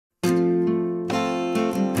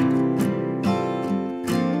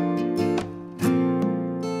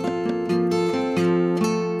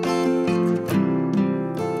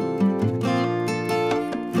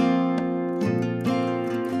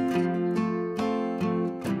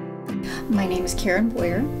My name is Karen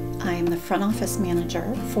Boyer. I'm the front office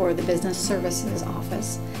manager for the Business Services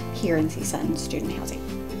Office here in CSUN Student Housing.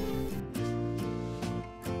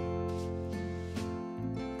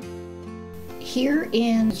 Here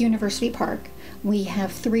in University Park, we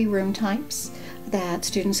have 3 room types that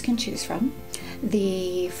students can choose from.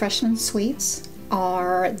 The freshman suites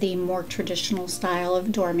are the more traditional style of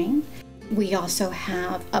dorming. We also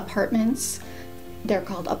have apartments. They're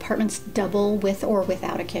called apartments double with or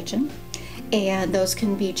without a kitchen, and those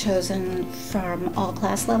can be chosen from all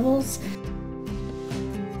class levels.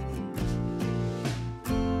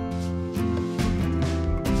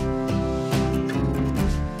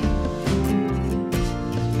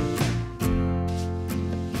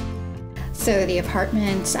 So the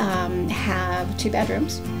apartments have 2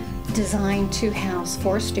 bedrooms designed to house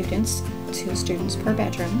 4 students, 2 students per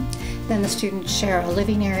bedroom. Then the students share a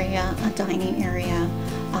living area, a dining area,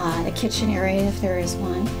 the kitchen area if there is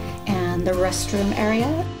one, and the restroom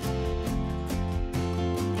area.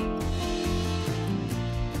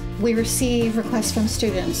 We receive requests from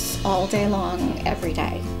students all day long, every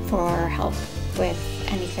day, for help with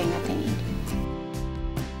anything that they need.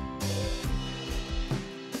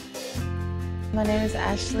 My name is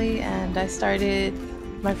Ashley, and I started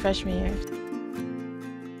my freshman year.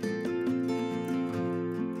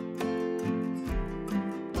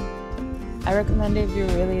 I recommend it if you're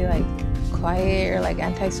really quiet or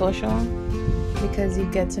antisocial, because you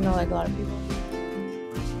get to know a lot of people.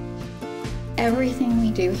 Everything we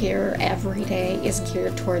do here every day is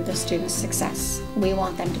geared toward the students' success. We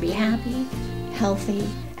want them to be happy, healthy,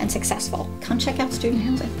 and successful. Come check out student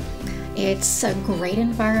housing. It's a great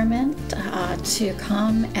environment to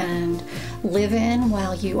come and live in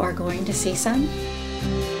while you are going to CSUN.